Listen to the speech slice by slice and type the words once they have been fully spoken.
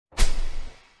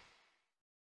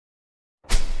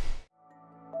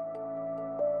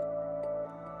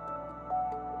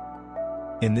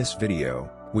In this video,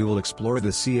 we will explore the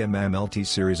CMM-LT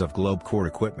series of GlobeCore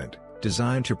equipment,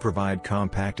 designed to provide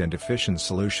compact and efficient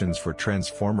solutions for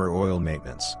transformer oil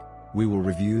maintenance. We will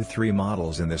review three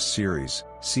models in this series: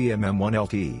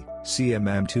 CMM-1LT,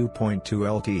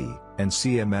 CMM-2.2LT, and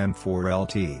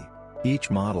CMM-4LT.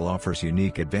 Each model offers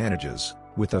unique advantages,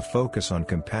 with a focus on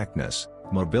compactness,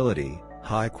 mobility,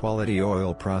 high-quality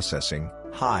oil processing,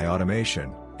 high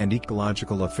automation, and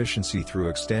ecological efficiency through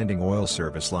extending oil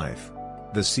service life.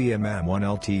 The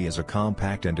CMM-1LT is a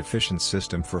compact and efficient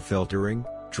system for filtering,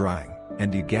 drying,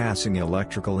 and degassing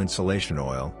electrical insulation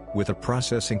oil, with a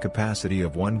processing capacity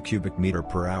of 1 cubic meter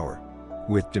per hour.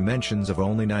 With dimensions of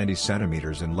only 90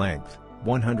 centimeters in length,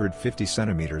 150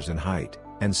 centimeters in height,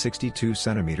 and 62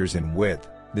 centimeters in width,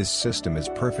 this system is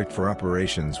perfect for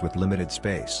operations with limited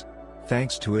space.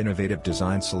 Thanks to innovative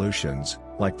design solutions,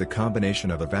 like the combination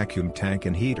of a vacuum tank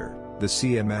and heater, the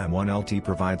CMM-1LT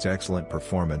provides excellent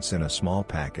performance in a small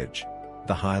package.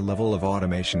 The high level of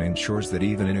automation ensures that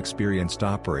even inexperienced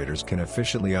operators can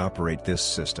efficiently operate this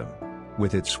system.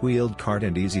 With its wheeled cart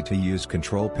and easy-to-use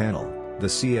control panel, the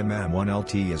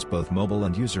CMM-1LT is both mobile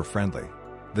and user-friendly.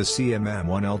 The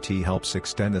CMM-1LT helps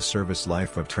extend the service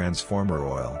life of transformer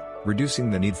oil, reducing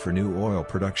the need for new oil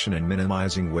production and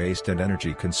minimizing waste and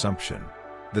energy consumption.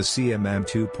 The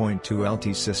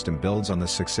CMM-2.2LT system builds on the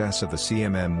success of the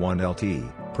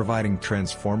CMM-1LT, providing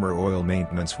transformer oil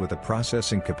maintenance with a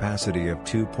processing capacity of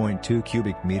 2.2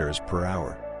 cubic meters per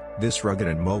hour. This rugged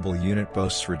and mobile unit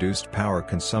boasts reduced power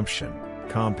consumption,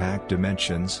 compact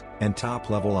dimensions, and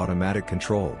top-level automatic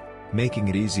control, making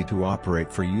it easy to operate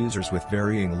for users with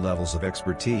varying levels of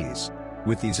expertise.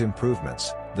 With these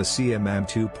improvements, the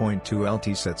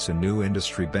CMM-2.2LT sets a new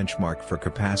industry benchmark for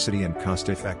capacity and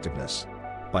cost-effectiveness.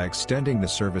 By extending the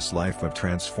service life of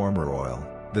transformer oil,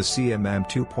 the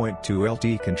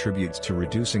CMM-2.2LT contributes to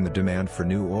reducing the demand for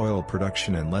new oil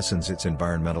production and lessens its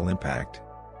environmental impact.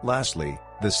 Lastly,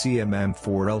 the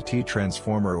CMM-4LT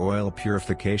Transformer Oil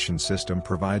Purification System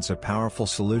provides a powerful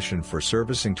solution for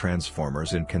servicing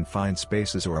transformers in confined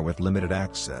spaces or with limited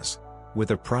access.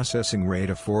 With a processing rate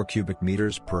of 4 cubic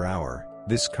meters per hour,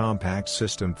 this compact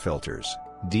system filters,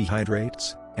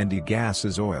 dehydrates, and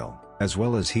degasses oil, as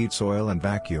well as heats oil and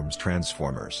vacuums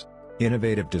transformers.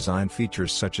 Innovative design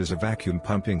features such as a vacuum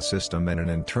pumping system and an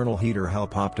internal heater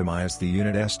help optimize the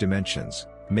unit's dimensions,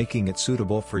 making it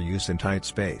suitable for use in tight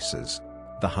spaces.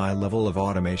 The high level of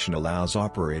automation allows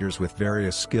operators with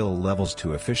various skill levels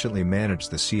to efficiently manage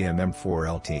the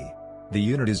CMM-4LT. The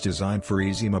unit is designed for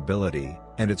easy mobility,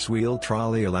 and its wheeled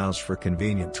trolley allows for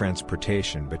convenient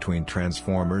transportation between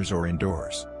transformers or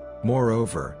indoors.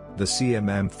 Moreover, the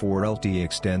CMM-4LT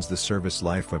extends the service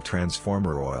life of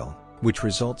transformer oil, which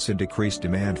results in decreased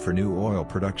demand for new oil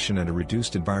production and a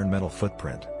reduced environmental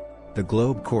footprint. The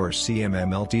GlobeCore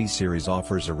CMM-LT series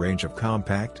offers a range of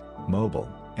compact, mobile,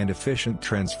 and efficient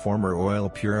transformer oil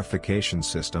purification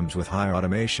systems with high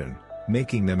automation,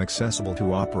 making them accessible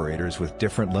to operators with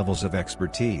different levels of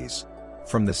expertise.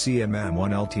 From the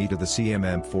CMM-1LT to the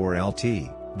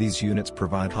CMM-4LT, these units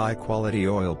provide high-quality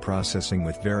oil processing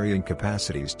with varying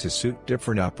capacities to suit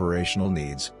different operational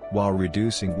needs, while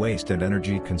reducing waste and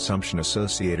energy consumption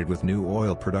associated with new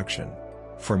oil production.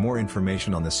 For more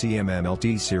information on the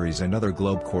CMM-LT series and other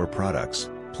GlobeCore products,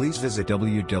 please visit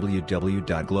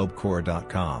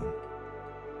www.globecore.com.